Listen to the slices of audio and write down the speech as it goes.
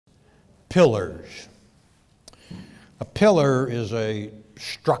Pillars. A pillar is a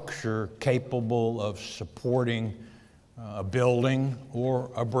structure capable of supporting a building or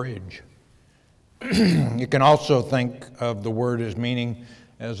a bridge. You can also think of the word as meaning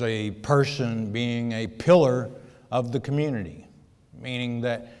as a person being a pillar of the community, meaning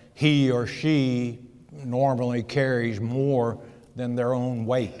that he or she normally carries more than their own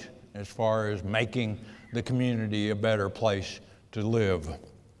weight as far as making the community a better place to live.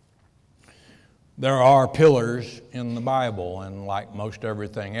 There are pillars in the Bible, and like most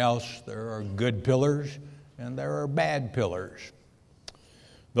everything else, there are good pillars and there are bad pillars.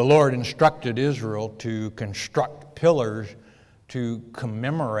 The Lord instructed Israel to construct pillars to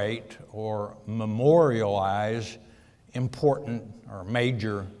commemorate or memorialize important or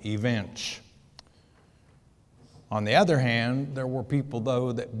major events. On the other hand, there were people,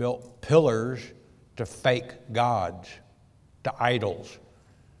 though, that built pillars to fake gods, to idols.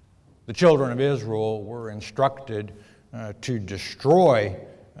 The children of Israel were instructed to destroy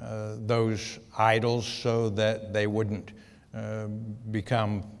those idols so that they wouldn't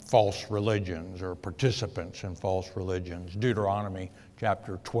become false religions or participants in false religions. Deuteronomy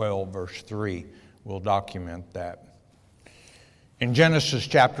chapter 12, verse 3 will document that. In Genesis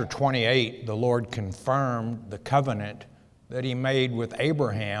chapter 28, the Lord confirmed the covenant that he made with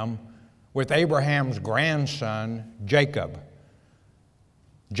Abraham's grandson, Jacob.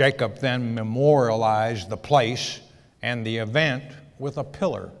 Jacob then memorialized the place and the event with a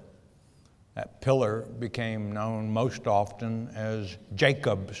pillar. That pillar became known most often as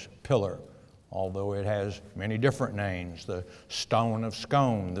Jacob's pillar, although it has many different names. The stone of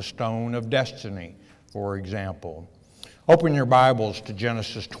Scone, the stone of destiny, for example. Open your Bibles to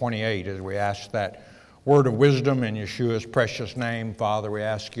Genesis 28 as we ask that word of wisdom in Yeshua's precious name. Father, we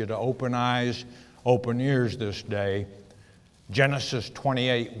ask you to open eyes, open ears this day. Genesis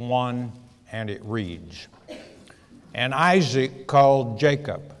 28:1, and it reads, "And Isaac called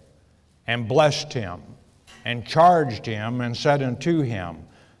Jacob, and blessed him, and charged him, and said unto him,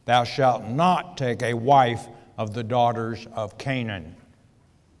 Thou shalt not take a wife of the daughters of Canaan."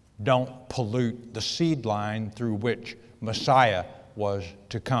 Don't pollute the seed line through which Messiah was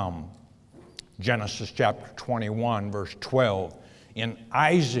to come. Genesis chapter 21, verse 12. "In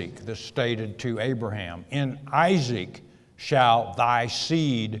Isaac," this stated to Abraham, "in Isaac shall thy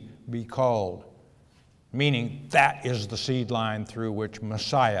seed be called," meaning that is the seed line through which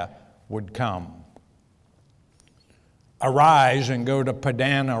Messiah would come. "Arise and go to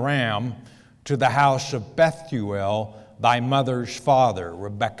Padan Aram, to the house of Bethuel, thy mother's father,"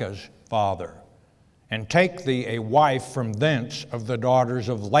 Rebekah's father, "and take thee a wife from thence of the daughters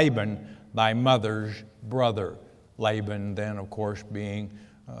of Laban, thy mother's brother." Laban then, of course, being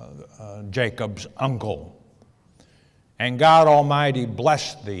Jacob's uncle. "And God Almighty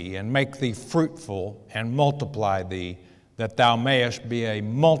bless thee, and make thee fruitful, and multiply thee, that thou mayest be a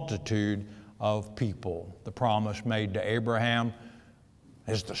multitude of people." The promise made to Abraham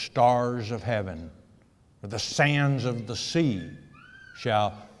is the stars of heaven, or the sands of the sea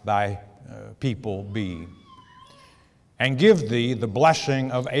shall thy people be. "And give thee the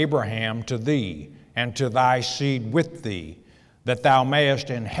blessing of Abraham to thee, and to thy seed with thee, that thou mayest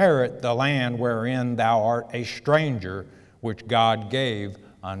inherit the land wherein thou art a stranger, which God gave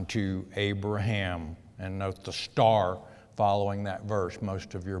unto Abraham." And note the star following that verse,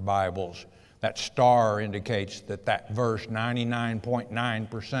 most of your Bibles. That star indicates that verse,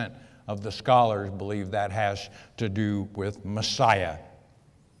 99.9% of the scholars believe that has to do with Messiah.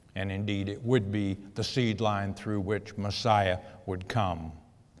 And indeed, it would be the seed line through which Messiah would come.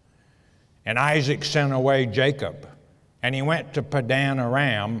 "And Isaac sent away Jacob, and he went to Padan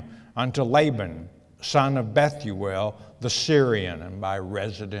Aram unto Laban, son of Bethuel, the Syrian," and by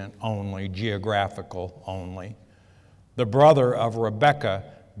resident only, geographical only, "the brother of Rebekah,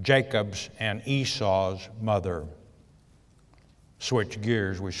 Jacob's and Esau's mother." Switch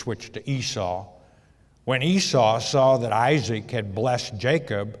gears, we switch to Esau. "When Esau saw that Isaac had blessed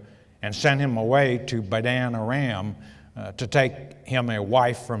Jacob and sent him away to Padan Aram to take him a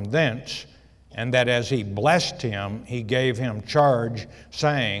wife from thence, and that as he blessed him, he gave him charge,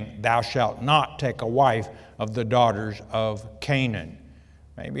 saying, Thou shalt not take a wife of the daughters of Canaan."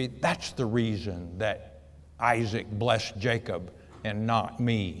 Maybe that's the reason that Isaac blessed Jacob and not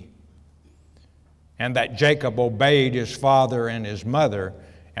me. "And that Jacob obeyed his father and his mother,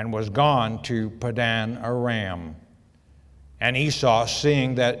 and was gone to Padan Aram. And Esau,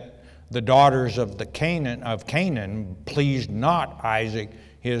 seeing that the daughters of Canaan pleased not Isaac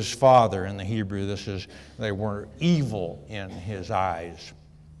his father," in the Hebrew they were evil in his eyes.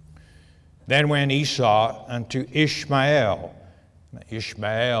 "Then went Esau unto Ishmael,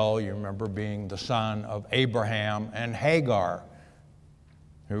 Ishmael, you remember, being the son of Abraham and Hagar,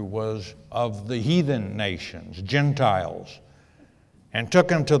 who was of the heathen nations, Gentiles, and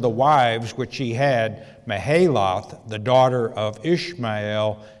took unto the wives which he had Mahalath, the daughter of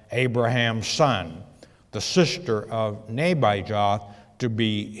Ishmael, Abraham's son, the sister of Nebajoth, to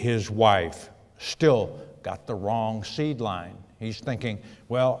be his wife. Still got the wrong seed line. He's thinking,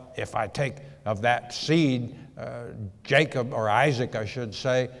 well, if I take of that seed, Jacob, or Isaac, I should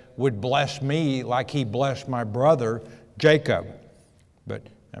say, would bless me like he blessed my brother Jacob. But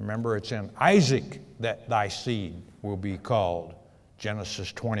remember, it's in Isaac that thy seed will be called.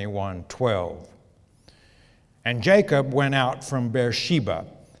 Genesis 21:12. And Jacob went out from Beersheba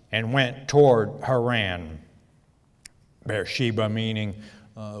and went toward Haran. Beersheba meaning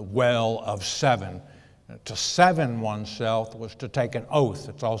well of seven. To seven oneself was to take an oath.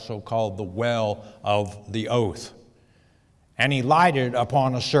 It's also called the well of the oath. And he lighted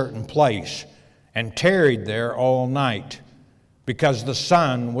upon a certain place and tarried there all night, because the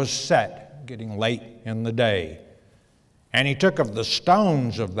sun was set, getting late in the day. And he took of the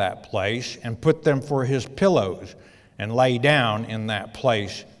stones of that place and put them for his pillows, and lay down in that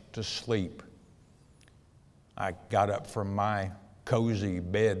place to sleep. I got up from my cozy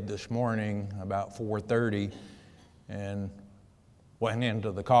bed this morning about 4:30 and went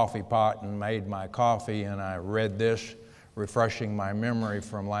into the coffee pot and made my coffee, and I read this, refreshing my memory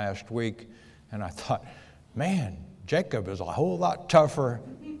from last week, and I thought, man, Jacob is a whole lot tougher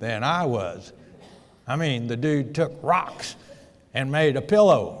than I was. I mean, the dude took rocks and made a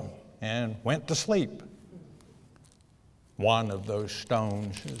pillow and went to sleep. One of those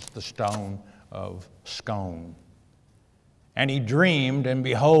stones is the stone of scone. And he dreamed, and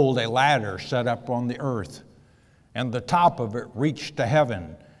behold, a ladder set up on the earth, and the top of it reached to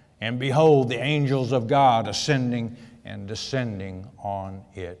heaven, and behold, the angels of God ascending and descending on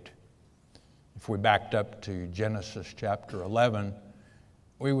it. If we backed up to Genesis chapter 11,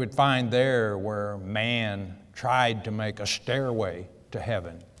 we would find there where man tried to make a stairway to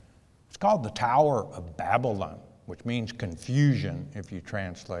heaven. It's called the Tower of Babylon, which means confusion if you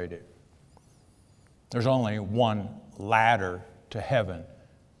translate it. There's only one ladder to heaven.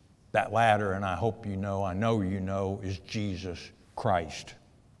 That ladder, and I hope you know, I know you know, is Jesus Christ.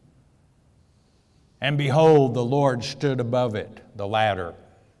 And behold, the Lord stood above it, the ladder,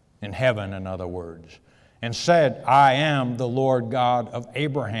 in heaven, in other words, and said, I am the Lord God of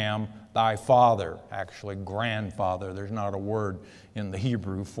Abraham, thy father. Actually, grandfather. There's not a word in the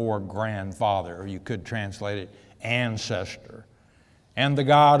Hebrew for grandfather, or you could translate it ancestor. And the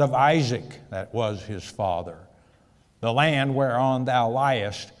God of Isaac, that was his father. The land whereon thou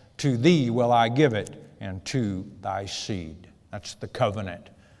liest, to thee will I give it, and to thy seed. That's the covenant.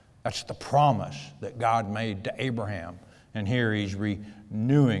 That's the promise that God made to Abraham. And here he's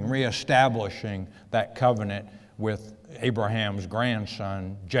renewing, reestablishing that covenant with Abraham's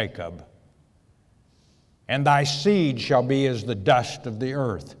grandson, Jacob. And thy seed shall be as the dust of the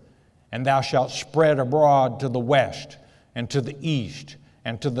earth, and thou shalt spread abroad to the west, and to the east,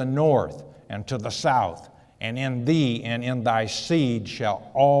 and to the north, and to the south. And in thee and in thy seed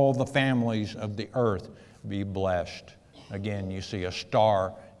shall all the families of the earth be blessed. Again, you see a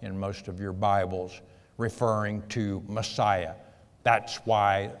star in most of your Bibles referring to Messiah. That's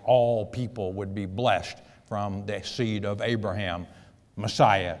why all people would be blessed from the seed of Abraham.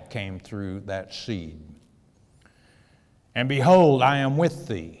 Messiah came through that seed. And behold, I am with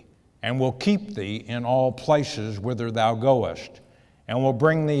thee, and will keep thee in all places whither thou goest, and will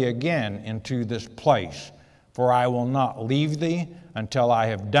bring thee again into this place. For I will not leave thee until I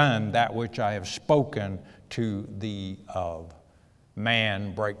have done that which I have spoken to thee of.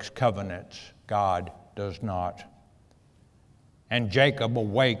 Man breaks covenants, God does not. And Jacob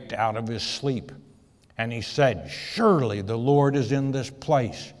awaked out of his sleep, and he said, surely the Lord is in this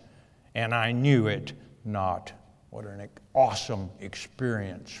place, and I knew it not. What an awesome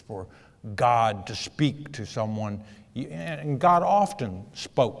experience for God to speak to someone. And God often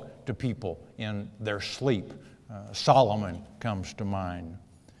spoke to people in their sleep. Solomon comes to mind.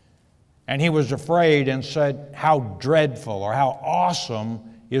 And he was afraid and said, how dreadful or how awesome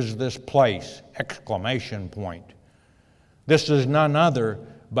is this place! Exclamation point. This is none other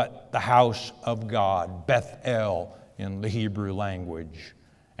but the house of God, Bethel in the Hebrew language.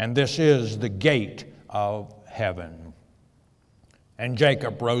 And this is the gate of heaven. And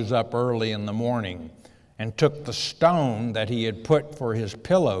Jacob rose up early in the morning and took the stone that he had put for his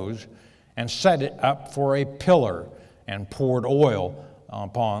pillows and set it up for a pillar and poured oil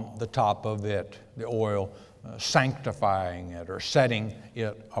upon the top of it, the oil sanctifying it or setting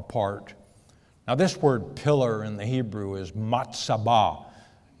it apart. Now this word pillar in the Hebrew is matzabah.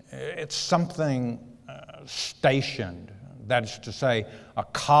 It's something stationed, that is to say, a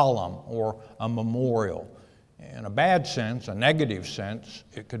column or a memorial. In a bad sense, a negative sense,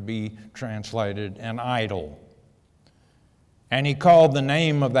 it could be translated an idol. And he called the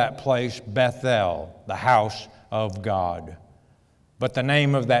name of that place Bethel, the house of God. But the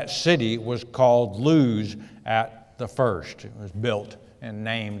name of that city was called Luz at the first. It was built and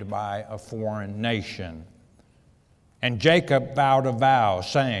named by a foreign nation. And Jacob vowed a vow,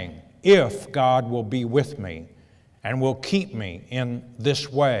 saying, if God will be with me and will keep me in this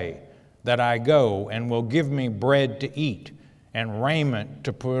way that I go, and will give me bread to eat and raiment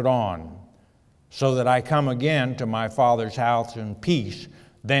to put on, so that I come again to my father's house in peace,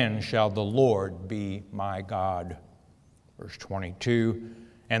 then shall the Lord be my God. Verse 22,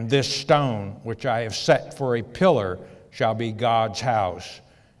 and this stone which I have set for a pillar shall be God's house,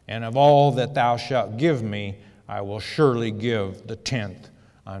 and of all that thou shalt give me, I will surely give the tenth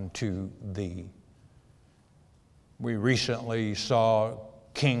unto thee. We recently saw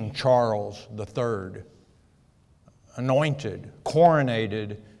King Charles III, anointed,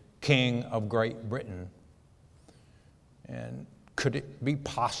 coronated King of Great Britain. And could it be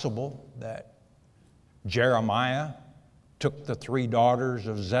possible that Jeremiah took the 3 daughters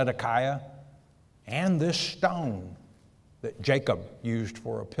of Zedekiah and this stone that Jacob used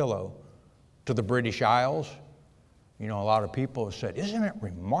for a pillow to the British Isles? You know, a lot of people have said, isn't it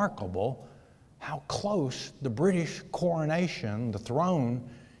remarkable how close the British coronation, the throne,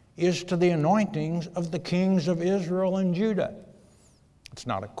 is to the anointings of the kings of Israel and Judah? It's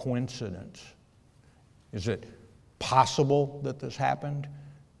not a coincidence. Is it possible that this happened?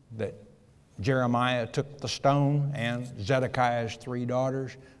 That Jeremiah took the stone and Zedekiah's 3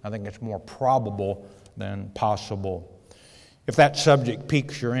 daughters? I think it's more probable than possible. If that subject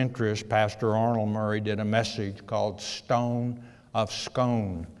piques your interest, Pastor Arnold Murray did a message called Stone of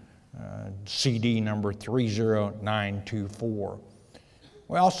Scone, CD number 30924.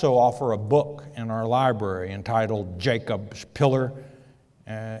 We also offer a book in our library entitled Jacob's Pillar,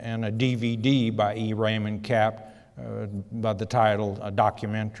 and a DVD by E. Raymond Capp by the title, a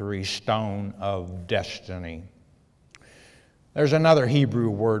documentary, Stone of Destiny. There's another Hebrew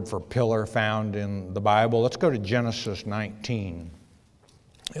word for pillar found in the Bible. Let's go to Genesis 19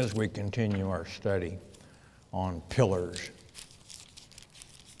 as we continue our study on pillars.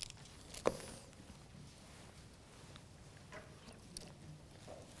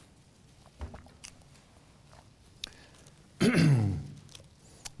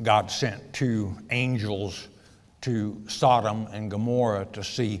 God sent 2 angels to Sodom and Gomorrah to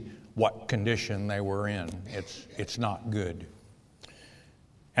see what condition they were in. It's not good.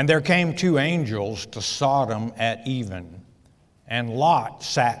 And there came 2 angels to Sodom at even, and Lot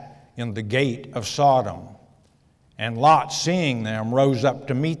sat in the gate of Sodom. And Lot, seeing them, rose up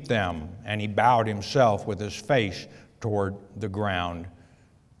to meet them, and he bowed himself with his face toward the ground.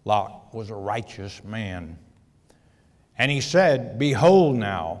 Lot was a righteous man. And he said, behold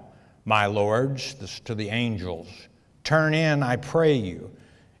now, my lords, this to the angels, turn in, I pray you,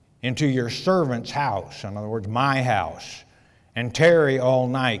 into your servant's house, in other words, my house, and tarry all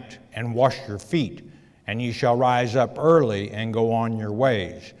night, and wash your feet, and ye shall rise up early and go on your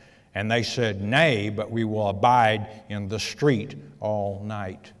ways. And they said, nay, but we will abide in the street all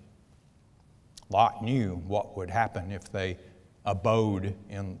night. Lot knew what would happen if they abode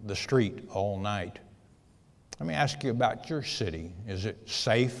in the street all night. Let me ask you about your city. Is it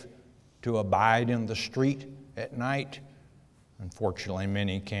safe to abide in the street at night? Unfortunately,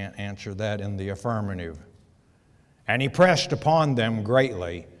 many can't answer that in the affirmative. And he pressed upon them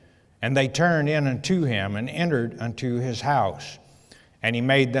greatly, and they turned in unto him and entered unto his house. And he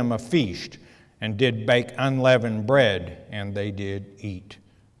made them a feast, and did bake unleavened bread, and they did eat.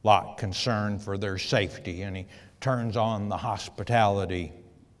 Lot concerned for their safety, and he turns on the hospitality.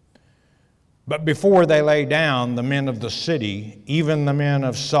 But before they lay down, the men of the city, even the men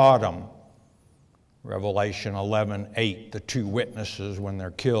of Sodom, Revelation 11:8, the 2 witnesses, when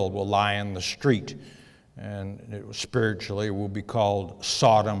they're killed, will lie in the street, and it spiritually will be called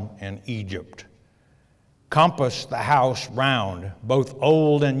Sodom and Egypt. Compassed the house round, both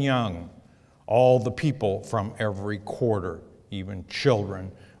old and young, all the people from every quarter, even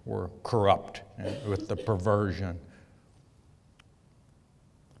children were corrupt with the perversion.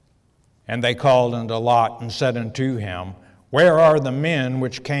 And they called unto Lot and said unto him, where are the men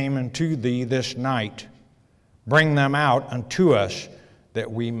which came unto thee this night? Bring them out unto us, that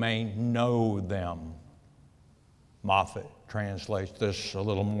we may know them. Moffat translates this a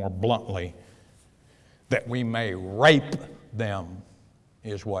little more bluntly. That we may rape them,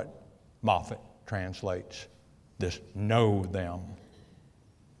 is what Moffat translates this know them.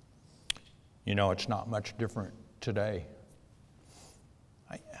 You know, it's not much different today.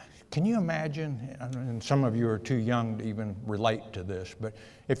 Can you imagine, and some of you are too young to even relate to this, but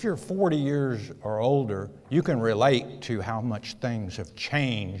if you're 40 years or older, you can relate to how much things have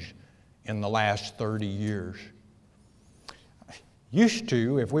changed in the last 30 years. Used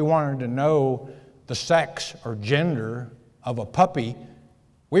to, if we wanted to know the sex or gender of a puppy,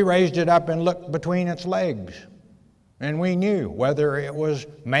 we raised it up and looked between its legs, and we knew whether it was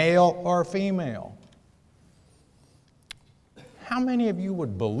male or female. How many of you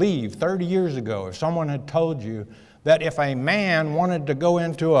would believe 30 years ago if someone had told you that if a man wanted to go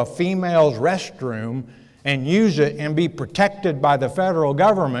into a female's restroom and use it and be protected by the federal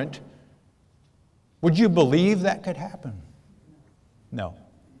government, would you believe that could happen? No.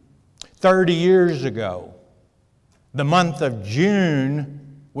 30 years ago, the month of June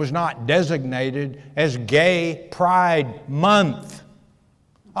was not designated as Gay Pride Month.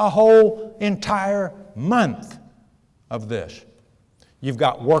 A whole entire month of this. You've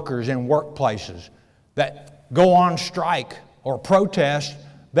got workers in workplaces that go on strike or protest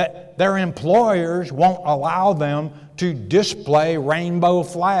that their employers won't allow them to display rainbow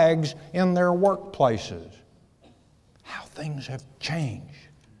flags in their workplaces. How things have changed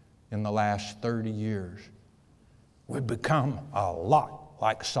in the last 30 years. We've become a lot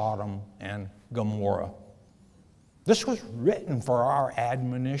like Sodom and Gomorrah. This was written for our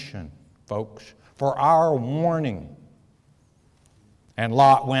admonition, folks, for our warning. And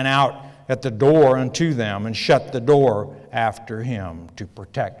Lot went out at the door unto them and shut the door after him to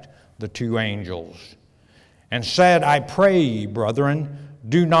protect the two angels, and said, I pray ye, brethren,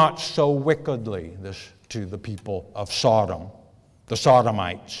 do not so wickedly, this to the people of Sodom, the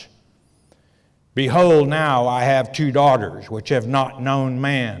Sodomites. Behold, now I have two daughters which have not known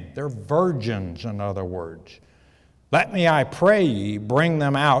man. They're virgins, in other words. Let me, I pray ye, bring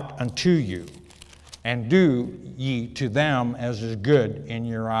them out unto you, and do ye to them as is good in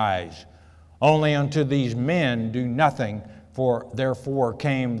your eyes. Only unto these men do nothing, for therefore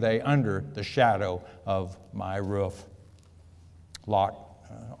came they under the shadow of my roof. Lot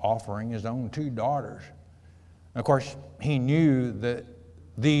offering his own two daughters. Of course, he knew that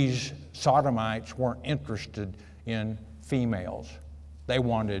these Sodomites weren't interested in females. They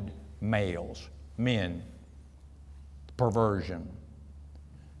wanted males, men, perversion.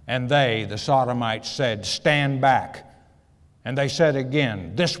 And they, the Sodomites, said, stand back. And they said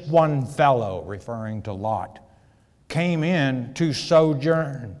again, this one fellow, referring to Lot, came in to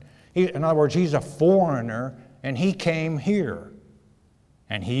sojourn. In other words, he's a foreigner, and he came here.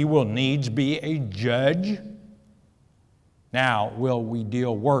 And he will needs be a judge. Now will we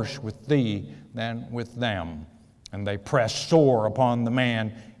deal worse with thee than with them. And they pressed sore upon the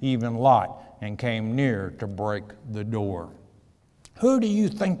man, even Lot, and came near to break the door. Who do you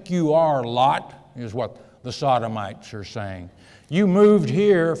think you are, Lot, is what the Sodomites are saying. You moved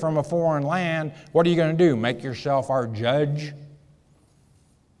here from a foreign land. What are you going to do, make yourself our judge?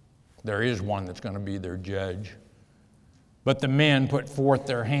 There is one that's going to be their judge. But the men put forth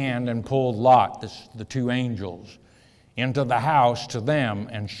their hand and pulled Lot, the two angels, into the house to them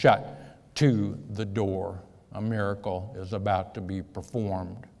and shut to the door. A miracle is about to be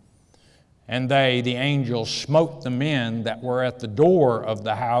performed. And they, the angels, smote the men that were at the door of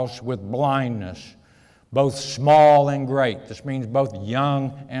the house with blindness, both small and great. This means both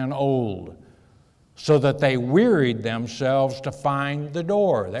young and old, so that they wearied themselves to find the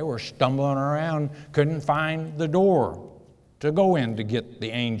door. They were stumbling around, couldn't find the door to go in to get the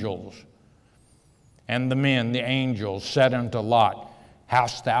angels. And the men, the angels, said unto Lot,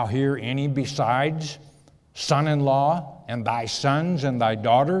 Hast thou here any besides son-in-law, and thy sons and thy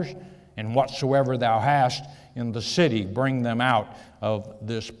daughters? And whatsoever thou hast in the city, bring them out of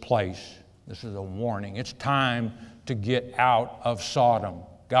this place. This is a warning. It's time to get out of Sodom.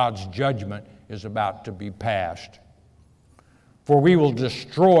 God's judgment is about to be passed. For we will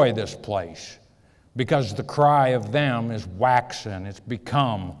destroy this place, because the cry of them is waxen. It's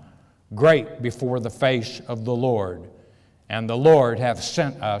become great before the face of the Lord, and the Lord hath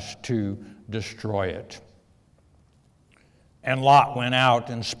sent us to destroy it. And Lot went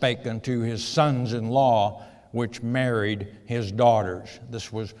out and spake unto his sons-in-law, which married his daughters.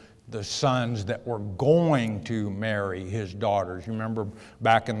 This was the sons that were going to marry his daughters. You remember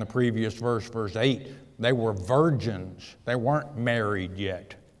back in the previous verse, verse 8, they were virgins. They weren't married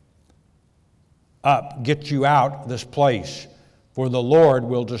yet. Up, get you out this place, for the Lord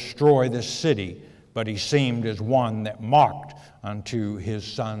will destroy this city. But he seemed as one that mocked unto his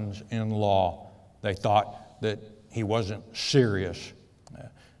sons-in-law. They thought that he wasn't serious.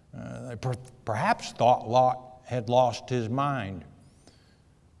 They perhaps thought Lot had lost his mind.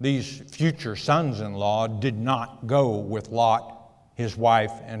 These future sons-in-law did not go with Lot, his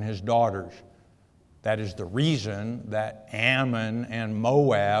wife, and his daughters. That is the reason that Ammon and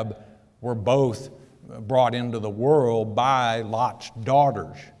Moab were both brought into the world by Lot's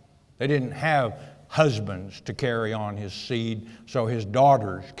daughters. They didn't have husbands to carry on his seed, so his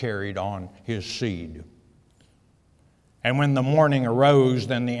daughters carried on his seed. And when the morning arose,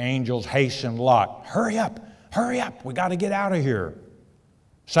 then the angels hastened Lot. Hurry up, we got to get out of here.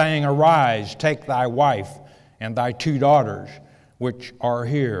 Saying, arise, take thy wife and thy 2 daughters, which are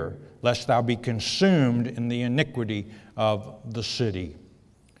here, lest thou be consumed in the iniquity of the city.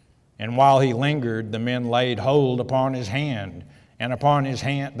 And while he lingered, the men laid hold upon his hand, and upon his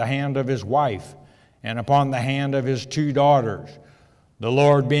hand, the hand of his wife, and upon the hand of his 2 daughters, the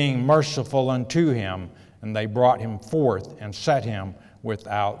Lord being merciful unto him, and they brought him forth and set him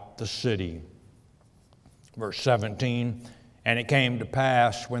without the city. Verse 17, and it came to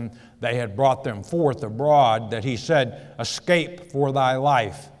pass when they had brought them forth abroad that he said, escape for thy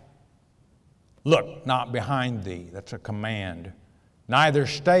life. Look not behind thee. That's a command. Neither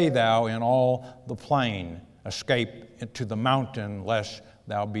stay thou in all the plain. Escape into the mountain, lest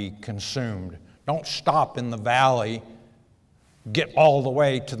thou be consumed. Don't stop in the valley. Get all the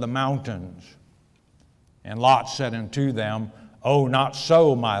way to the mountains. And Lot said unto them, Oh, not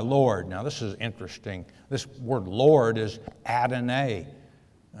so, my Lord. Now this is interesting. This word Lord is Adonai.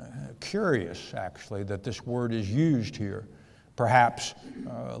 Curious, actually, that this word is used here. Perhaps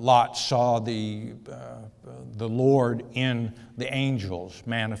Lot saw the Lord in the angel's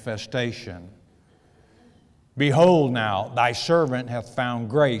manifestation. Behold now, thy servant hath found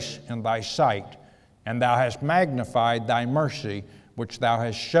grace in thy sight, and thou hast magnified thy mercy, which thou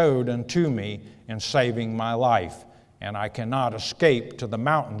hast showed unto me in saving my life. And I cannot escape to the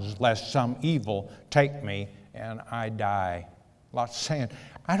mountains, lest some evil take me and I die. Lot's saying,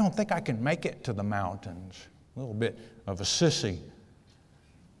 I don't think I can make it to the mountains. A little bit of a sissy.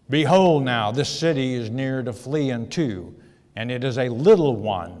 Behold now, this city is near to flee unto, and it is a little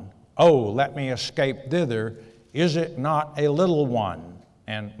one. Oh, let me escape thither. Is it not a little one?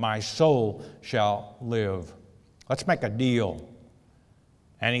 And my soul shall live. Let's make a deal.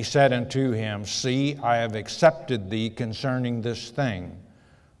 And he said unto him, See, I have accepted thee concerning this thing.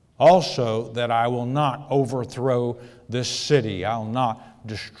 Also that I will not overthrow this city. I'll not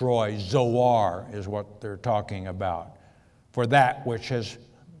destroy. Zoar is what they're talking about. For that which has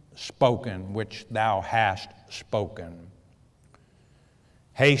spoken, which thou hast spoken.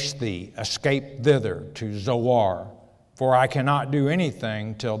 Haste thee, escape thither to Zoar, for I cannot do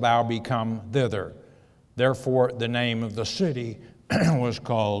anything till thou be come thither. Therefore the name of the city was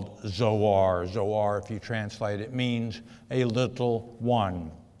called Zoar. Zoar, if you translate it, means a little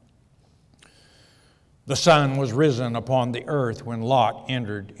one. The sun was risen upon the earth when Lot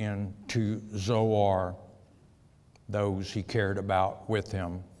entered into Zoar, those he cared about with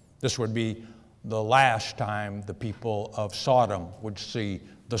him. This would be the last time the people of Sodom would see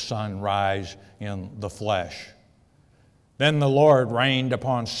the sun rise in the flesh. Then the Lord rained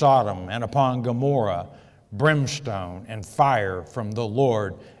upon Sodom and upon Gomorrah brimstone and fire from the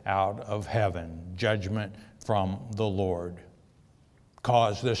Lord out of heaven, judgment from the Lord.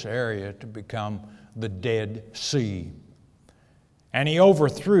 Caused this area to become the Dead Sea. And he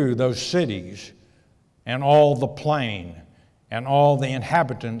overthrew those cities and all the plain and all the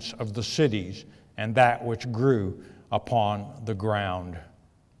inhabitants of the cities and that which grew upon the ground.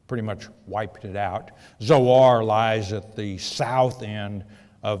 Pretty much wiped it out. Zoar lies at the south end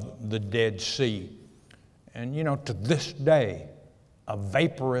of the Dead Sea. And you know, to this day, a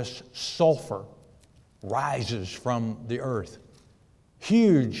vaporous sulfur rises from the earth.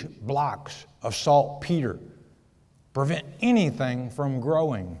 Huge blocks of saltpeter prevent anything from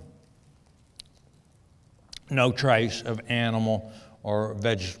growing. No trace of animal or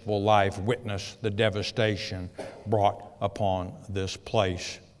vegetable life witness the devastation brought upon this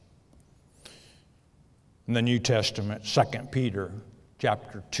place. In the New Testament, 2 Peter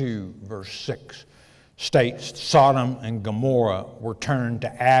chapter 2, verse 6, states Sodom and Gomorrah were turned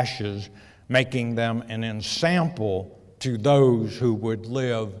to ashes, making them an ensample to those who would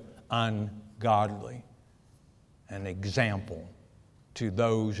live ungodly. An example to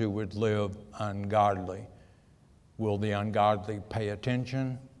those who would live ungodly. Will the ungodly pay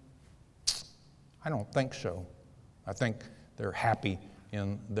attention? I don't think so. I think they're happy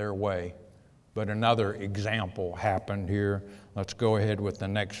in their way. But another example happened here. Let's go ahead with the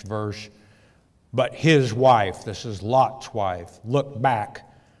next verse. But his wife, this is Lot's wife, looked back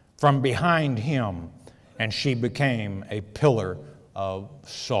from behind him, and she became a pillar of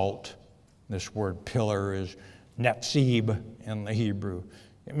salt. This word pillar is netzib in the Hebrew.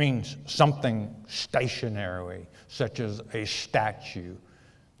 It means something stationary, such as a statue.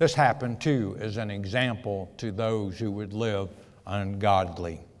 This happened too as an example to those who would live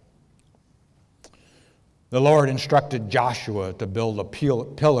ungodly. The Lord instructed Joshua to build a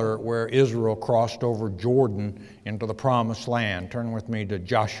pillar where Israel crossed over Jordan into the promised land. Turn with me to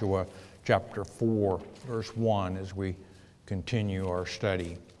Joshua chapter 4, verse 1 as we continue our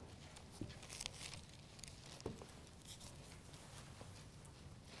study.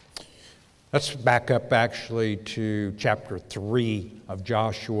 Let's back up actually to chapter 3 of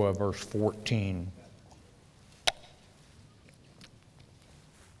Joshua, verse 14.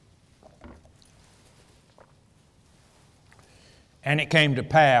 And it came to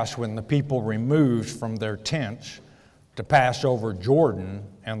pass when the people removed from their tents to pass over Jordan,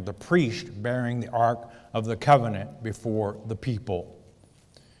 and the priest bearing the ark of the covenant before the people.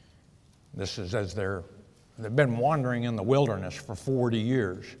 This is as they've been wandering in the wilderness for 40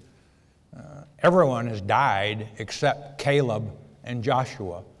 years. Everyone has died except Caleb and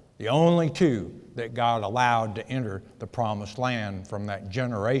Joshua, the only two that God allowed to enter the promised land from that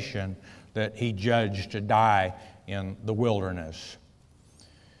generation that he judged to die in the wilderness.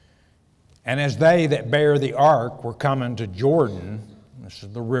 And as they that bear the ark were coming to Jordan, this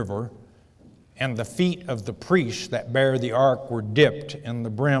is the river, and the feet of the priests that bear the ark were dipped in the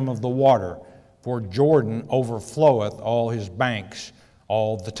brim of the water, for Jordan overfloweth all his banks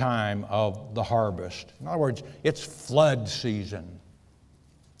all the time of the harvest. In other words, it's flood season.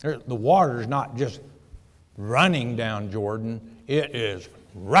 The water is not just running down Jordan, it is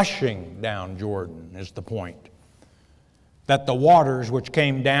rushing down Jordan, is the point. That the waters which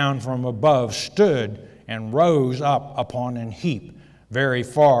came down from above stood and rose up upon an heap very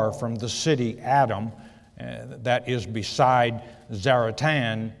far from the city Adam, that is beside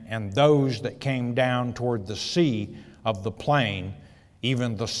Zaratan, and those that came down toward the sea of the plain,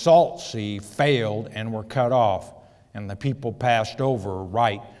 even the salt sea, failed and were cut off, and the people passed over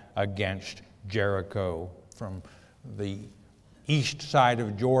right against Jericho. From the east side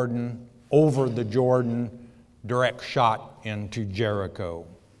of Jordan, over the Jordan, direct shot into Jericho.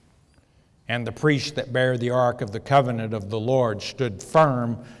 And the priests that bear the ark of the covenant of the Lord stood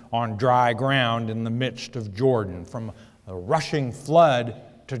firm on dry ground in the midst of Jordan, from a rushing flood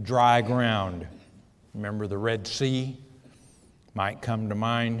to dry ground. Remember the Red Sea? Might come to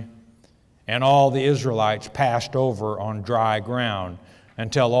mind. And all the Israelites passed over on dry ground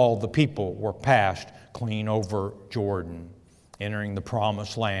until all the people were passed clean over Jordan, entering the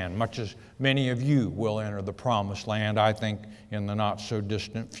promised land, much as many of you will enter the promised land, I think, in the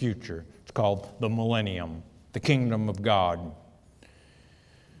not-so-distant future. It's called the millennium, the kingdom of God.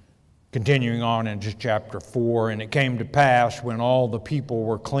 Continuing on into chapter 4, and it came to pass when all the people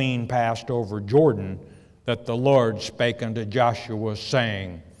were clean passed over Jordan, that the Lord spake unto Joshua,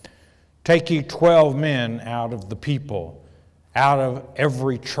 saying, Take ye 12 men out of the people, out of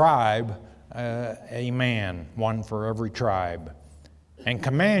every tribe a man, one for every tribe. And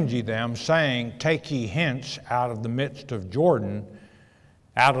command ye them, saying, Take ye hence out of the midst of Jordan,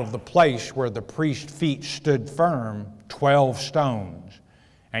 out of the place where the priest's feet stood firm, 12 stones.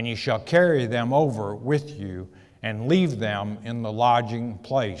 And ye shall carry them over with you, and leave them in the lodging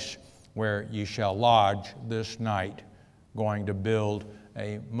place where ye shall lodge this night, going to build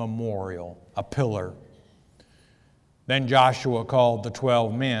a memorial, a pillar. Then Joshua called the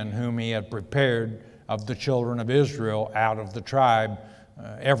 12 men whom he had prepared of the children of Israel out of the tribe,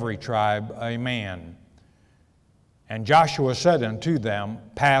 every tribe a man. And Joshua said unto them,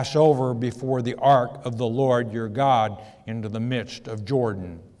 Pass over before the ark of the Lord your God into the midst of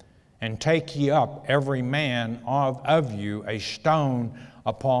Jordan, and take ye up every man of you a stone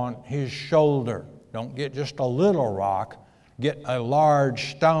upon his shoulder. Don't get just a little rock. Get a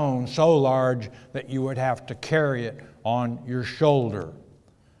large stone, so large that you would have to carry it on your shoulder,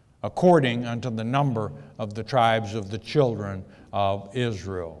 according unto the number of the tribes of the children of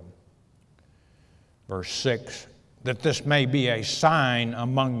Israel. Verse 6, that this may be a sign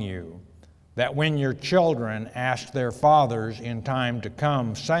among you, that when your children ask their fathers in time to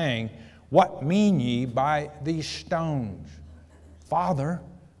come, saying, What mean ye by these stones? Father,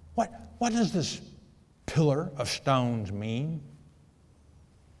 what does this pillar of stones mean?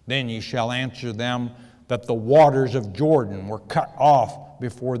 Then ye shall answer them that the waters of Jordan were cut off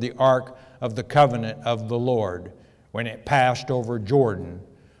before the ark of the covenant of the Lord. When it passed over Jordan,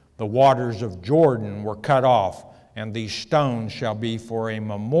 the waters of Jordan were cut off, and these stones shall be for a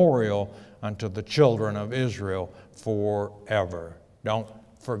memorial unto the children of Israel forever. Don't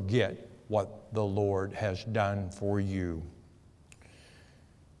forget what the Lord has done for you.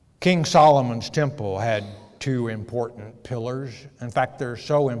 King Solomon's temple had two important pillars. In fact, they're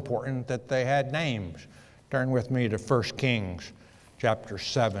so important that they had names. Turn with me to 1 Kings chapter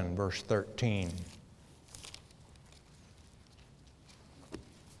 7, verse 13.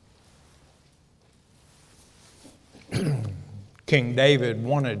 King David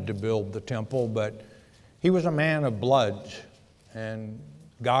wanted to build the temple, but he was a man of bloods, and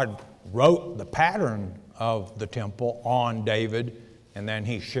God wrote the pattern of the temple on David, and then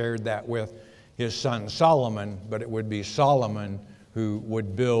he shared that with his son Solomon, but it would be Solomon who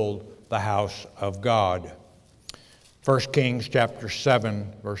would build the house of God. 1 Kings chapter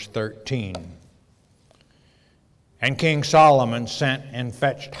 7, verse 13. And King Solomon sent and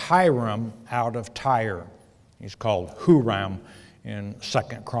fetched Hiram out of Tyre. He's called Huram in 2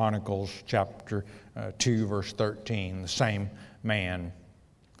 Chronicles chapter 2, verse 13, the same man.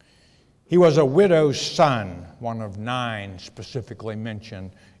 He was a widow's son, one of 9 specifically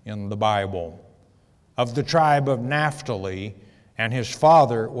mentioned in the Bible, of the tribe of Naphtali, and his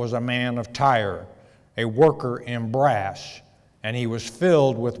father was a man of Tyre, a worker in brass, and he was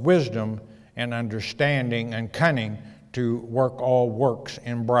filled with wisdom and understanding and cunning to work all works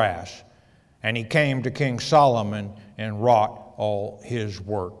in brass. And he came to King Solomon and wrought all his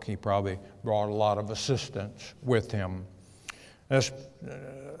work. He probably brought a lot of assistants with him. This,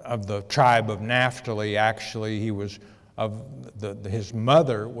 of the tribe of Naphtali, actually, he was of his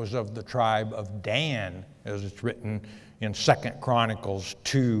mother was of the tribe of Dan, as it's written in 2 Chronicles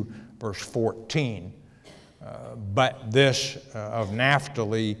 2, verse 14. But this of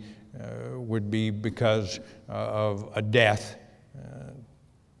Naphtali would be because of a death.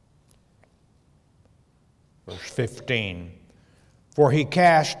 Verse 15. For he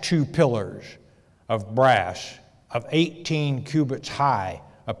cast 2 pillars of brass of 18 cubits high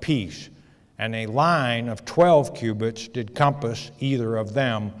apiece, and a line of 12 cubits did compass either of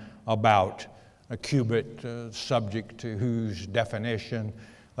them about. A cubit, subject to whose definition,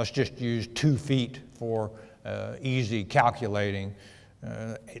 let's just use 2 feet for easy calculating.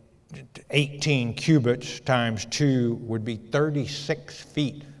 18 cubits times 2 would be 36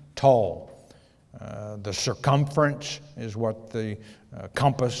 feet tall. The circumference is what the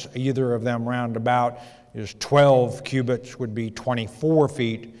compass, either of them round about, is 12 cubits, would be 24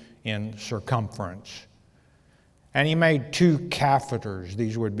 feet in circumference. And he made 2 caphiters.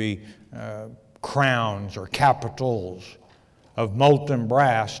 These would be crowns or capitals of molten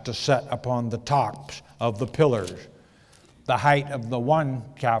brass to set upon the tops of the pillars. The height of the one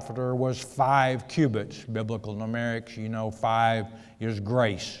caphiter was 5 cubits. Biblical numerics, you know 5 is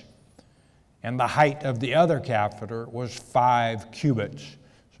grace. And the height of the other caphiter was 5 cubits.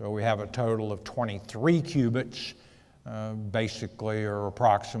 So we have a total of 23 cubits, basically, or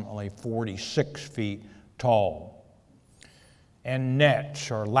approximately 46 feet tall. And nets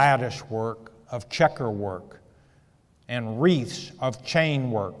or lattice work of checker work, and wreaths of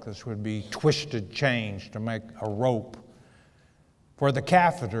chain work. This would be twisted chains to make a rope. For the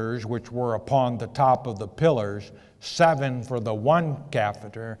caphiters which were upon the top of the pillars, 7 for the one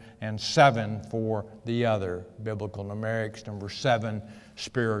caphiter and 7 for the other. Biblical numerics, number 7,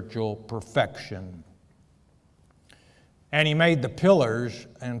 spiritual perfection. And he made the pillars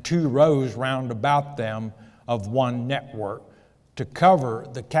and 2 rows round about them of one network to cover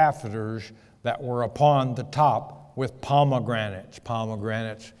the caphiters that were upon the top with pomegranates.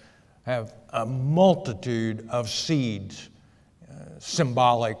 Pomegranates have a multitude of seeds,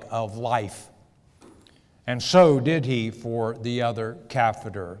 symbolic of life. And so did he for the other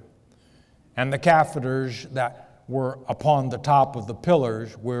caphiter. And the caphiters that were upon the top of the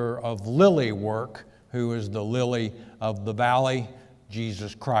pillars were of lily work, who is the lily of the valley,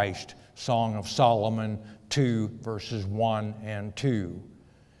 Jesus Christ. Song of Solomon 2, verses 1 and 2.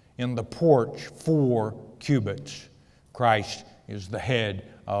 In the porch, 4 cubits. Christ is the head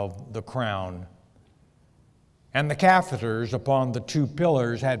of the crown. And the caphiters upon the 2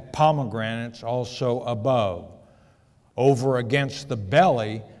 pillars had pomegranates also above. Over against the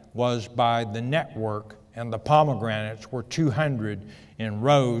belly was by the network, and the pomegranates were 200 in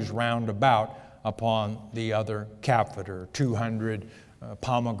rows round about upon the other caphiter. 200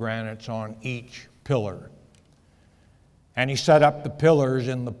 pomegranates on each pillar. And he set up the pillars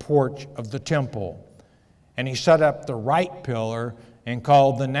in the porch of the temple. And he set up the right pillar and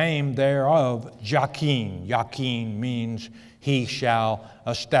called the name thereof Jachin. Jachin means he shall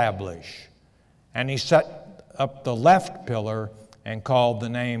establish. And he set up the left pillar and called the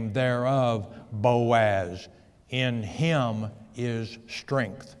name thereof Boaz. In him is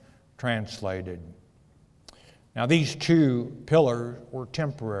strength, translated. Now these 2 pillars were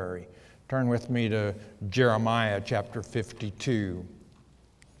temporary. Turn with me to Jeremiah chapter 52.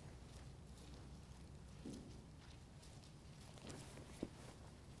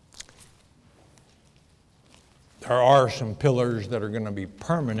 There are some pillars that are going to be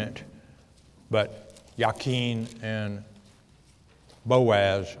permanent, but Jachin and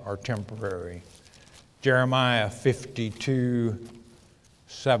Boaz are temporary. Jeremiah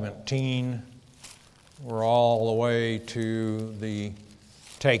 52:17. We're all the way to the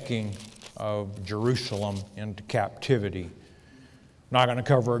taking of Jerusalem into captivity. Not going to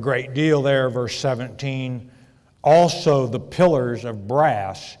cover a great deal there. Verse 17. Also the pillars of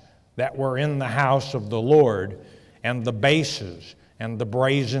brass that were in the house of the Lord, and the bases, and the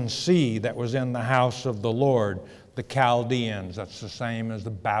brazen sea that was in the house of the Lord, the Chaldeans, that's the same as the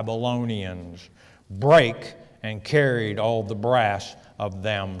Babylonians, break and carried all the brass of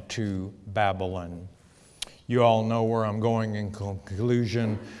them to Babylon. You all know where I'm going in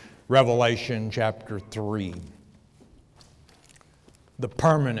conclusion. Revelation chapter 3. The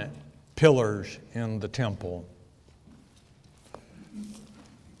permanent pillars in the temple.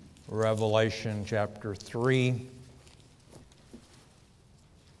 Revelation chapter 3.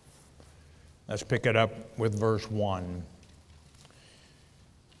 Let's pick it up with verse 1.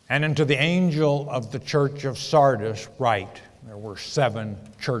 And unto the angel of the church of Sardis write. There were 7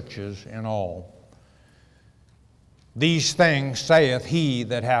 churches in all. These things saith he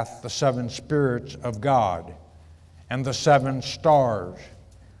that hath the 7 spirits of God, and the 7 stars.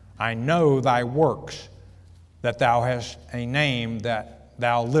 I know thy works, that thou hast a name, that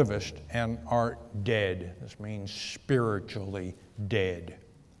thou livest and art dead. This means spiritually dead.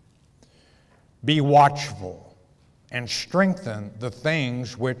 Be watchful, and strengthen the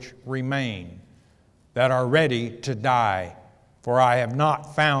things which remain, that are ready to die. For I have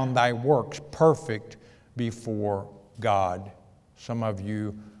not found thy works perfect before God. Some of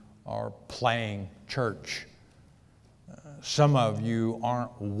you are playing church. Some of you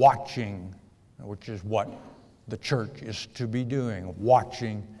aren't watching, which is what the church is to be doing,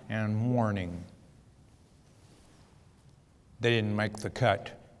 watching and mourning. They didn't make the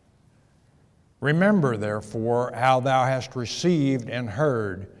cut. Remember, therefore, how thou hast received and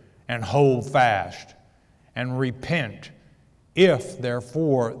heard, and hold fast, and repent. If,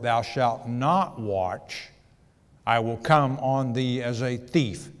 therefore, thou shalt not watch, I will come on thee as a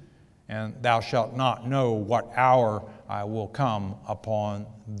thief, and thou shalt not know what hour I will come upon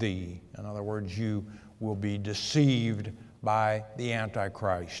thee. In other words, you will be deceived by the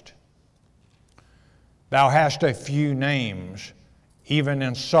Antichrist. Thou hast a few names, even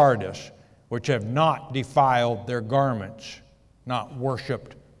in Sardis, which have not defiled their garments, not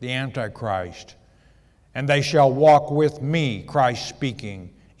worshipped the Antichrist. And they shall walk with me, Christ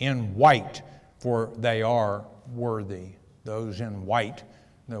speaking, in white, for they are worthy. Those in white,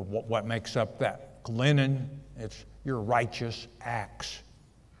 what makes up that linen? It's your righteous acts.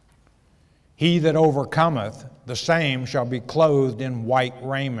 He that overcometh, the same shall be clothed in white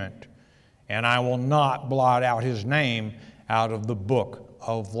raiment, and I will not blot out his name out of the book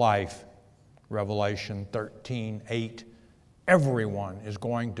of life. Revelation 13:8. Everyone is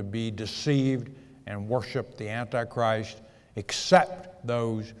going to be deceived and worship the Antichrist, except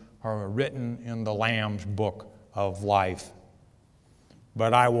those who are written in the Lamb's book of life.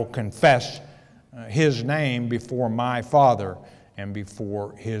 But I will confess his name before my Father and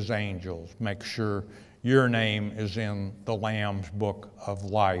before his angels. Make sure your name is in the Lamb's book of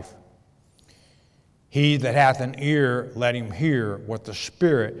life. He that hath an ear, let him hear what the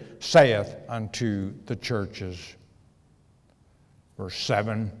Spirit saith unto the churches. Verse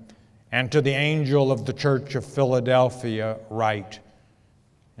 7, and to the angel of the church of Philadelphia write.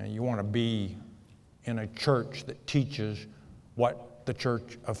 Now you want to be in a church that teaches what the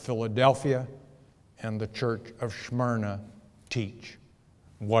church of Philadelphia and the church of Smyrna teach.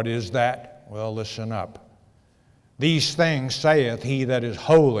 What is that? Well, listen up. These things saith he that is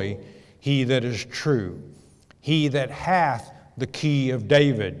holy, he that is true, he that hath the key of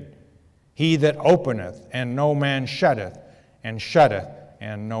David, he that openeth, and no man shutteth, and shutteth,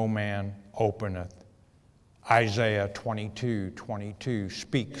 and no man openeth. Isaiah 22:22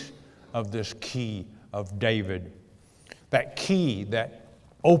 speaks of this key of David. That key that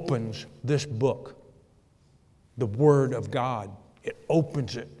opens this book, the Word of God. It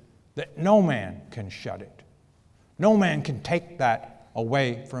opens it, that no man can shut it. No man can take that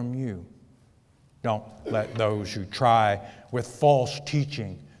away from you. Don't let those who try with false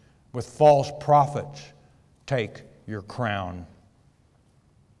teaching, with false prophets, take your crown.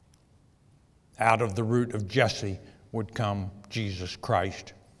 Out of the root of Jesse would come Jesus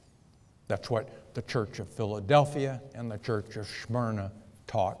Christ. That's what the church of Philadelphia and the church of Smyrna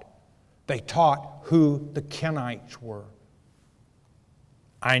taught. They taught who the Kenites were.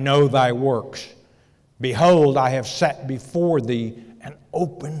 I know thy works. Behold, I have set before thee an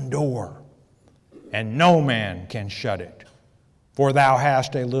open door. and no man can shut it. For thou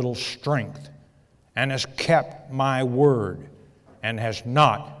hast a little strength, and hast kept my word, and hast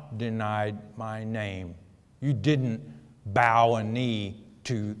not denied my name. You didn't bow a knee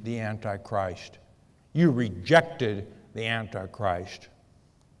to the Antichrist. You rejected the Antichrist.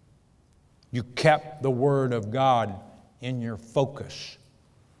 You kept the word of God in your focus.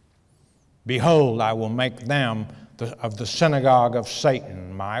 Behold, I will make them of the synagogue of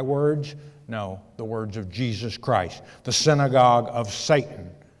Satan. My words? No, the words of Jesus Christ. The synagogue of Satan,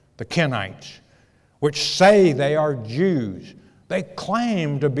 the Kenites, which say they are Jews. They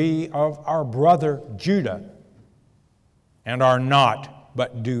claim to be of our brother Judah, and are not,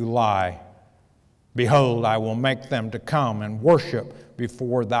 but do lie. Behold, I will make them to come and worship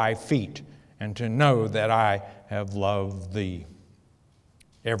before thy feet, and to know that I have loved thee.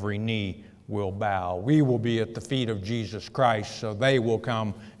 Every knee will bow. We will be at the feet of Jesus Christ, so they will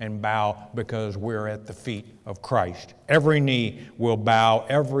come and bow because we're at the feet of Christ. Every knee will bow,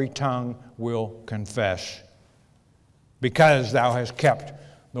 every tongue will confess. Because thou hast kept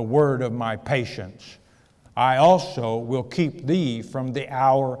the word of my patience, I also will keep thee from the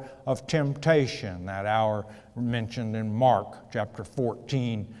hour of temptation, that hour mentioned in Mark chapter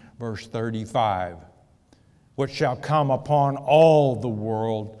 14, verse 35, which shall come upon all the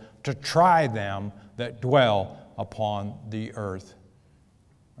world to try them that dwell upon the earth.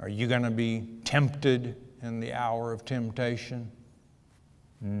 Are you going to be tempted in the hour of temptation?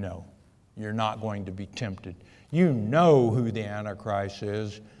 No, you're not going to be tempted. You know who the Antichrist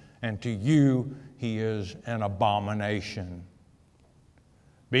is, and to you he is an abomination.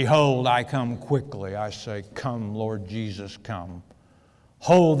 Behold, I come quickly. I say, come, Lord Jesus, come.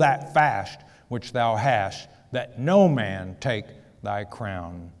 Hold that fast which thou hast, that no man take thy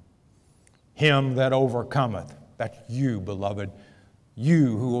crown. Him that overcometh, that's you, beloved,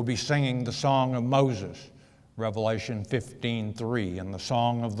 you who will be singing the song of Moses, Revelation 15:3, and the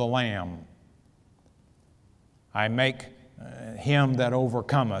song of the Lamb. I make him that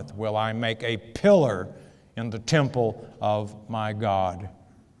overcometh, will I make a pillar in the temple of my God,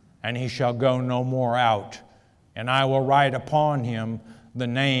 and he shall go no more out. And I will write upon him the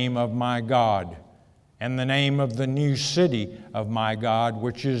name of my God, and the name of the new city of my God,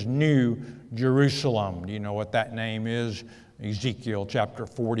 which is New Jerusalem. Do you know what that name is? Ezekiel chapter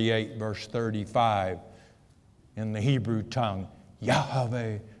 48, verse 35. In the Hebrew tongue,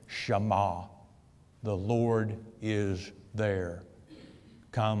 Yahweh Shammah, the Lord is there.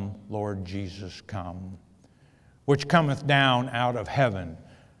 Come, Lord Jesus, come. Which cometh down out of heaven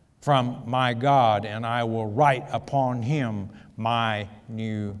from my God, and I will write upon him my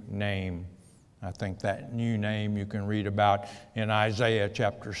new name. I think that new name you can read about in Isaiah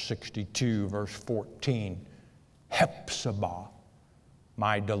chapter 62, verse 14. Hephzibah,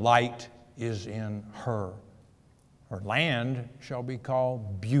 my delight is in her. Her land shall be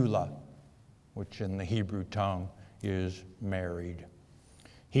called Beulah, which in the Hebrew tongue is married.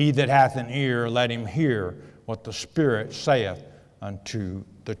 He that hath an ear, let him hear what the Spirit saith unto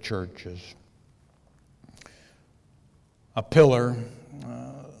the churches. A pillar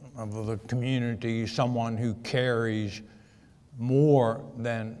of the community, someone who carries more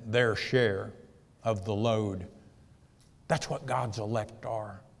than their share of the load. That's what God's elect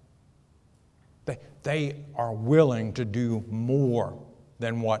are. They are willing to do more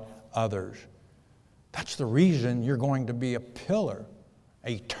than what others. That's the reason you're going to be a pillar,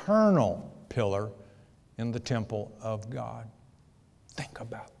 eternal pillar in the temple of God. Think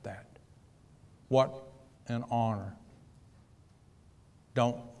about that. What an honor.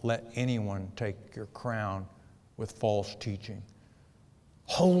 Don't let anyone take your crown with false teaching.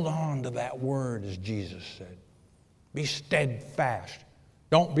 Hold on to that word, as Jesus said. Be steadfast.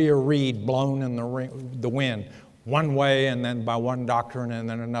 Don't be a reed blown in the wind one way and then by one doctrine and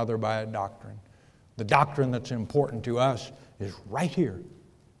then another by a doctrine. The doctrine that's important to us is right here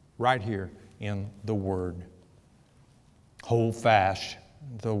in the Word. Hold fast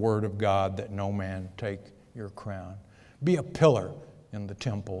the Word of God, that no man take your crown. Be a pillar in the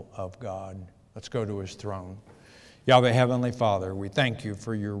temple of God. Let's go to His throne. Yahweh, Heavenly Father, we thank you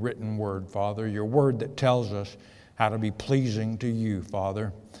for your written word, Father, your word that tells us how to be pleasing to you,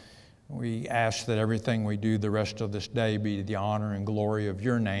 Father. We ask that everything we do the rest of this day be to the honor and glory of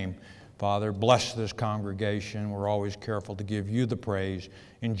your name. Father, bless this congregation. We're always careful to give you the praise.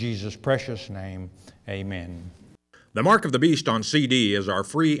 In Jesus' precious name, amen. The Mark of the Beast on CD is our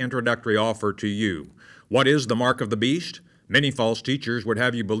free introductory offer to you. What is the Mark of the Beast? Many false teachers would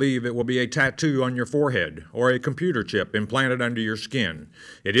have you believe it will be a tattoo on your forehead or a computer chip implanted under your skin.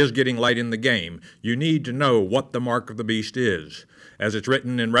 It is getting late in the game. You need to know what the mark of the beast is. As it's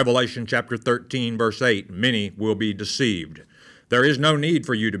written in Revelation chapter 13, verse 8, many will be deceived. There is no need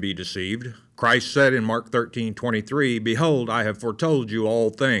for you to be deceived. Christ said in Mark 13:23, "Behold, I have foretold you all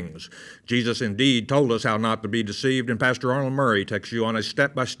things." Jesus indeed told us how not to be deceived, and Pastor Arnold Murray takes you on a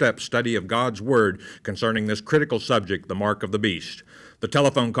step-by-step study of God's Word concerning this critical subject, the mark of the beast. The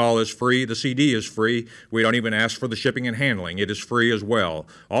telephone call is free. The CD is free. We don't even ask for the shipping and handling. It is free as well.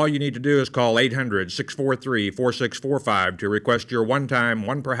 All you need to do is call 800-643-4645 to request your one-time,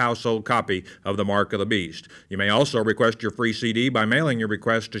 one-per-household copy of The Mark of the Beast. You may also request your free CD by mailing your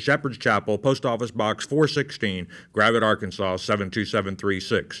request to Shepherd's Chapel, Post Office Box 416, Gravette, Arkansas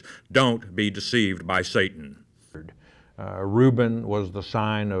 72736. Don't be deceived by Satan. Reuben was the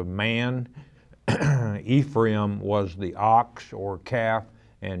sign of man. Ephraim was the ox or calf,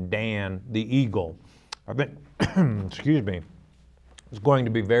 and Dan the eagle. I think, excuse me, it's going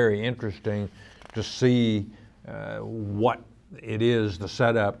to be very interesting to see what it is, the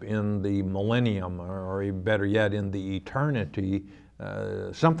setup in the millennium, or better yet, in the eternity,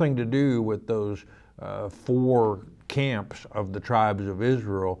 something to do with those 4 camps of the tribes of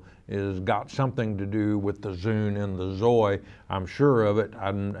Israel is got something to do with the Zun and the Zoe. I'm sure of it.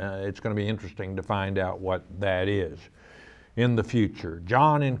 It's going to be interesting to find out what that is in the future.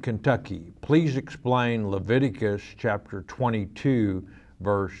 John in Kentucky, please explain Leviticus chapter 22,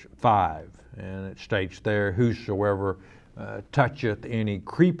 verse 5. And it states there, whosoever toucheth any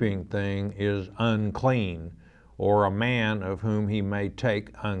creeping thing is unclean, or a man of whom he may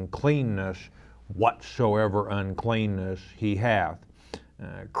take uncleanness, whatsoever uncleanness he hath.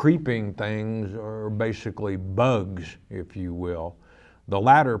 Creeping things are basically bugs, if you will. The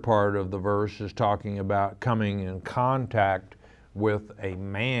latter part of the verse is talking about coming in contact with a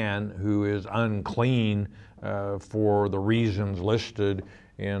man who is unclean for the reasons listed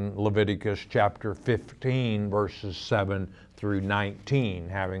in Leviticus chapter 15, verses 7 through 19,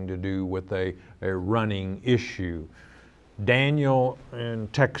 having to do with a running issue. Daniel in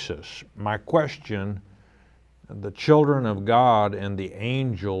Texas, my question: the children of God and the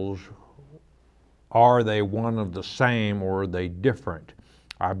angels, are they one of the same, or are they different?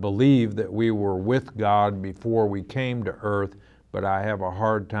 I believe that we were with God before we came to earth, but I have a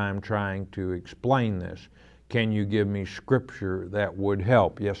hard time trying to explain this. Can you give me scripture that would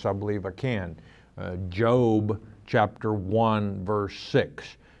help? Yes, I believe I can. Job chapter 1, verse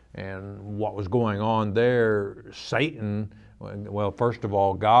 6. And what was going on there, Satan, well, first of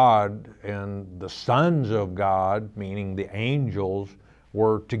all, God and the sons of God, meaning the angels,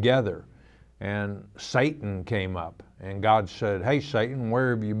 were together. And Satan came up, and God said, "Hey, Satan,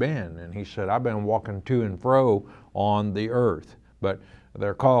 where have you been?" And he said, "I've been walking to and fro on the earth." But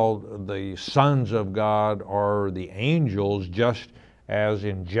they're called the sons of God, or the angels, just as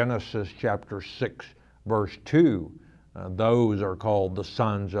in Genesis chapter 6, verse 2. Those are called the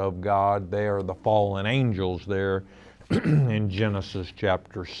sons of God. They are the fallen angels there in Genesis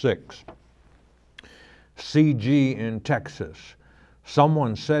chapter 6. CG in Texas.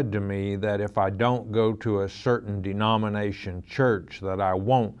 Someone said to me that if I don't go to a certain denomination church that I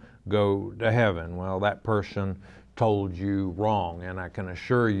won't go to heaven. Well, that person told you wrong, and I can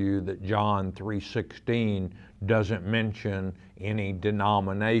assure you that John 3:16 doesn't mention any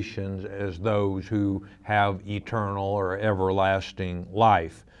denominations as those who have eternal or everlasting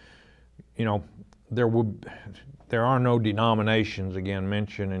life. You know, there are no denominations, again,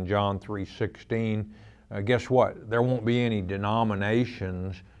 mentioned in John 3:16. Guess what? There won't be any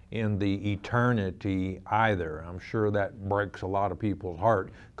denominations in the eternity either. I'm sure that breaks a lot of people's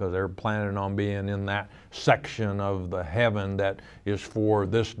heart, because they're planning on being in that section of the heaven that is for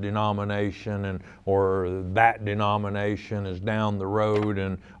this denomination, and or that denomination is down the road,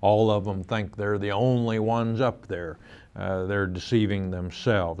 and all of them think they're the only ones up there. They're deceiving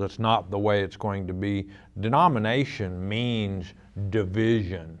themselves. That's not the way it's going to be. Denomination means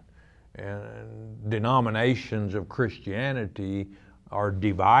division. And denominations of Christianity are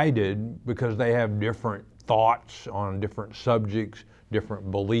divided because they have different thoughts on different subjects,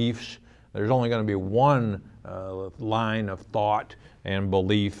 different beliefs. There's only going to be one line of thought and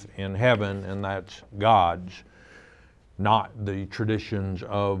belief in heaven, and that's God's, not the traditions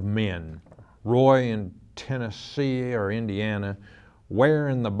of men. Roy in Tennessee or Indiana, where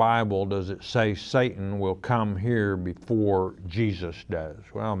in the Bible does it say Satan will come here before Jesus does?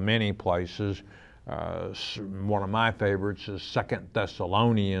 Well, many places. One of my favorites is 2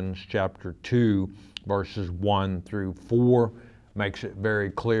 Thessalonians chapter 2, verses 1 through 4. makes it very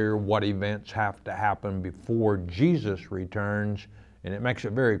clear what events have to happen before Jesus returns. And it makes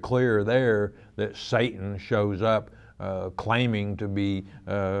it very clear there that Satan shows up claiming to be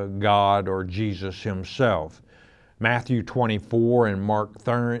God or Jesus himself. Matthew 24 and Mark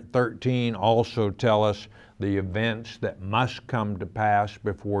 13 also tell us the events that must come to pass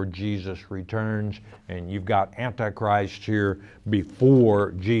before Jesus returns. And you've got Antichrist here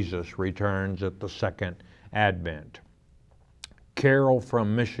before Jesus returns at the second advent. Carol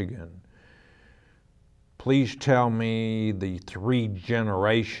from Michigan. Please tell me the 3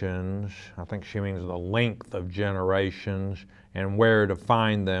 generations, I think she means the length of generations, and where to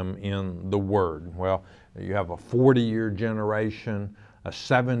find them in the Word. Well, you have a 40-year generation, a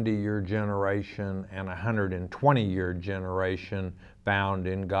 70-year generation, and a 120-year generation found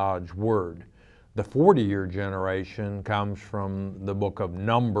in God's Word. The 40-year generation comes from the book of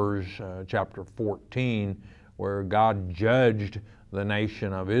Numbers, chapter 14, where God judged the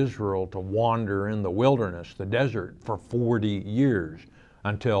nation of Israel to wander in the wilderness, the desert, for 40 years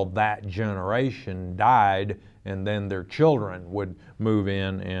until that generation died, and then their children would move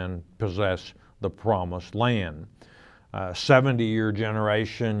in and possess the promised land. 70-year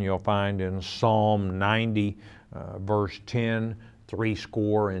generation you'll find in Psalm 90, verse 10,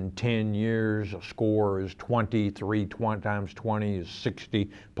 70 years. A score is 20, 3 times 20 is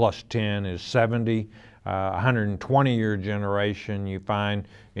 60, plus 10 is 70. 120-year generation you find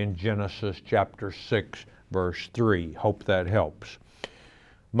in Genesis chapter 6, verse 3. Hope that helps.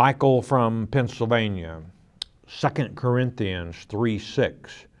 Michael from Pennsylvania. 2 Corinthians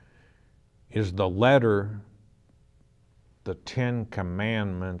 3:6. Is the letter the 10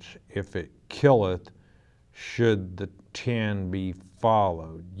 commandments? If it killeth, should the 10 be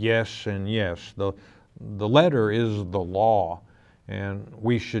followed? Yes and yes. The letter is the law, and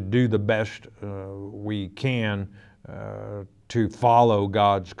we should do the best we can to follow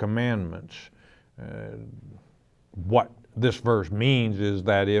God's commandments. What this verse means is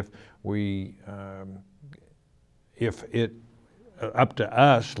that if it up to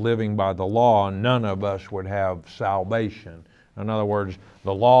us living by the law, none of us would have salvation. In other words,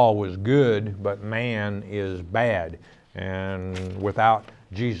 the law was good, but man is bad. And without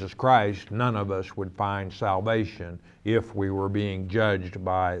Jesus Christ, none of us would find salvation if we were being judged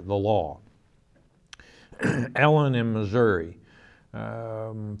by the law. Ellen in Missouri.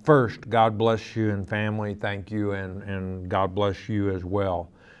 First, God bless you and family. Thank you, and God bless you as well.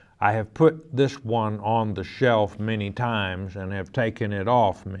 I have put this one on the shelf many times and have taken it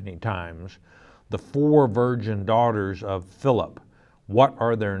off many times. The 4 virgin daughters of Philip. What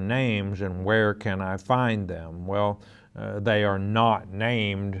are their names and where can I find them? Well, they are not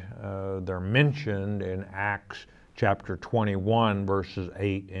named. They're mentioned in Acts chapter 21, verses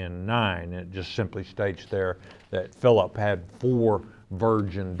 8 and 9. It just simply states there that Philip had 4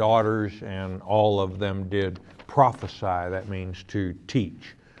 virgin daughters, and all of them did prophesy. That means to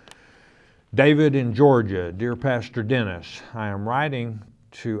teach. David in Georgia. Dear Pastor Dennis, I am writing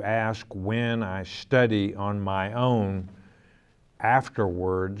to ask when I study on my own.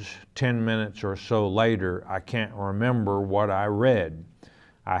 Afterwards, 10 minutes or so later, I can't remember what I read.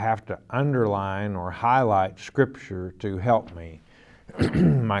 I have to underline or highlight scripture to help me.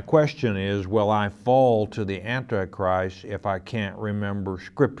 My question is, will I fall to the Antichrist if I can't remember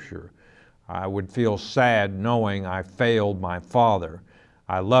scripture? I would feel sad knowing I failed my father.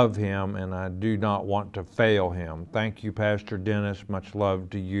 I love him and I do not want to fail him. Thank you, Pastor Dennis. Much love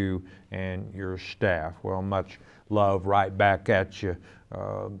to you and your staff. Well, much love right back at you,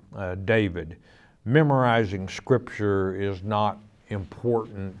 David. Memorizing scripture is not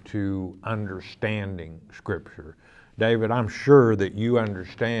important to understanding scripture. David, I'm sure that you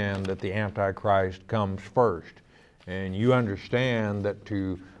understand that the Antichrist comes first, and you understand that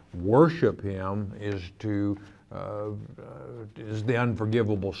to worship him is the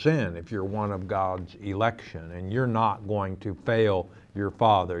unforgivable sin if you're one of God's election, and you're not going to fail your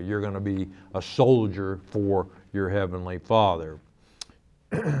Father. You're going to be a soldier for your Heavenly Father.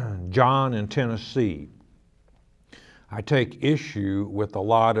 John in Tennessee. I take issue with a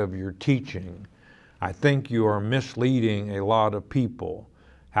lot of your teaching. I think you are misleading a lot of people.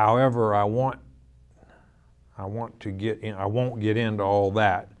 However, I won't get into all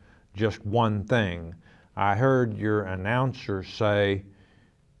that. Just one thing. I heard your announcer say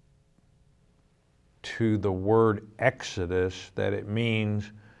to the word Exodus that it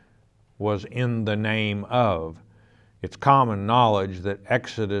means was in the name of. It's common knowledge that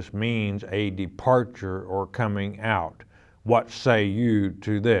Exodus means a departure or coming out. What say you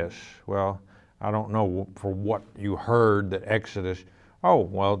to this? Well, I don't know for what you heard that Exodus,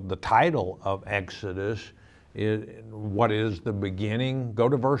 the title of Exodus What is the beginning? Go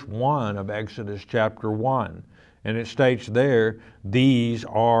to verse 1 of Exodus chapter 1. And it states there, these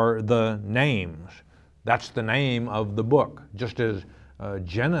are the names. That's the name of the book. Just as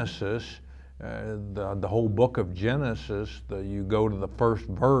Genesis, the whole book of Genesis, you go to the first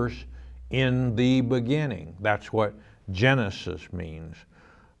verse, in the beginning. That's what Genesis means.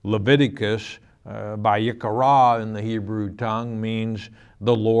 Leviticus, by Yikra in the Hebrew tongue, means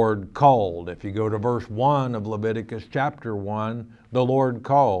the Lord called. If you go to verse 1 of Leviticus chapter 1, the Lord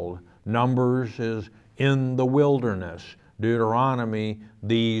called. Numbers is in the wilderness. Deuteronomy,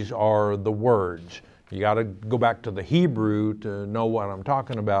 these are the words. You got to go back to the Hebrew to know what I'm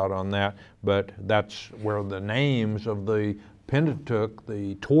talking about on that, but that's where the names of the Pentateuch,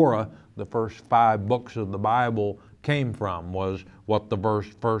 the Torah, the first 5 books of the Bible came from, was what the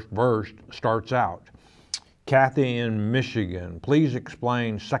first verse starts out. Kathy in Michigan, please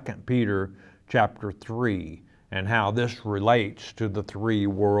explain 2 Peter chapter 3 and how this relates to the 3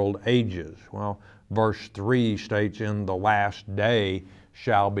 world ages. Well, verse 3 states, in the last day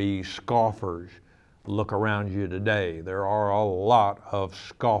shall be scoffers. Look around you today. There are a lot of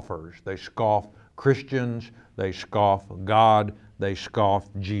scoffers. They scoff Christians, they scoff God, they scoff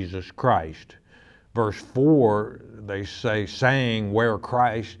Jesus Christ. Verse 4, they say, saying, where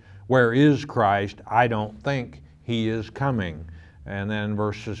is Christ? I don't think he is coming. And then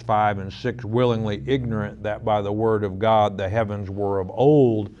verses 5 and 6, willingly ignorant that by the word of God the heavens were of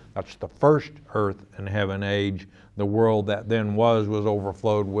old. That's the first earth and heaven age. The world that then was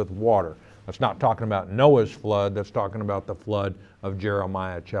overflowed with water. That's not talking about Noah's flood. That's talking about the flood of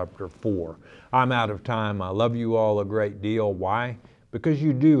Jeremiah chapter 4. I'm out of time. I love you all a great deal. Why? Because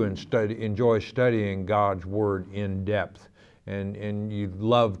you do enjoy studying God's Word in depth, and you'd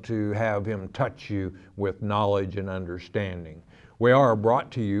love to have Him touch you with knowledge and understanding. We are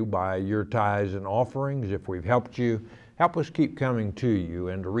brought to you by your tithes and offerings. If we've helped you, help us keep coming to you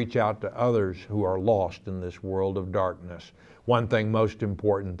and to reach out to others who are lost in this world of darkness. One thing most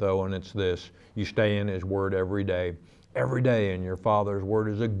important, though, and it's this: you stay in His Word every day. Every day in your Father's Word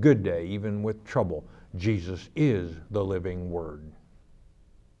is a good day, even with trouble. Jesus is the living Word.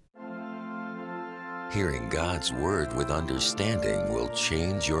 Hearing God's Word with understanding will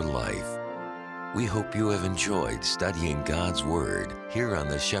change your life. We hope you have enjoyed studying God's Word here on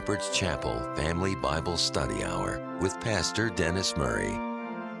the Shepherd's Chapel Family Bible Study Hour with Pastor Dennis Murray.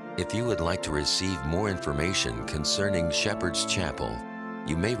 If you would like to receive more information concerning Shepherd's Chapel,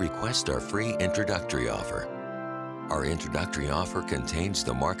 you may request our free introductory offer. Our introductory offer contains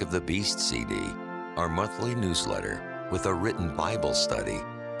the Mark of the Beast CD, our monthly newsletter with a written Bible study,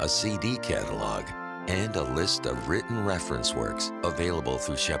 a CD catalog, and a list of written reference works available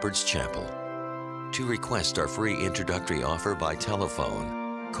through Shepherd's Chapel. To request our free introductory offer by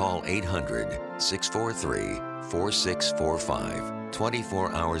telephone, call 800-643-4645,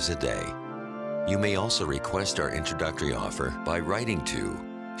 24 hours a day. You may also request our introductory offer by writing to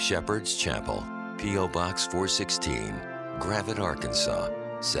Shepherd's Chapel, P.O. Box 416, Gravette, Arkansas,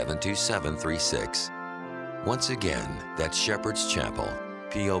 72736. Once again, that's Shepherd's Chapel,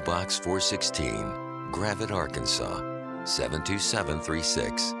 P.O. Box 416, Gravette, Arkansas,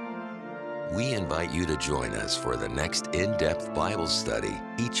 72736. We invite you to join us for the next in-depth Bible study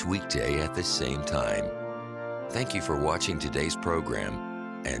each weekday at the same time. Thank you for watching today's program,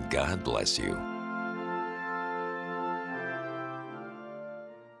 and God bless you.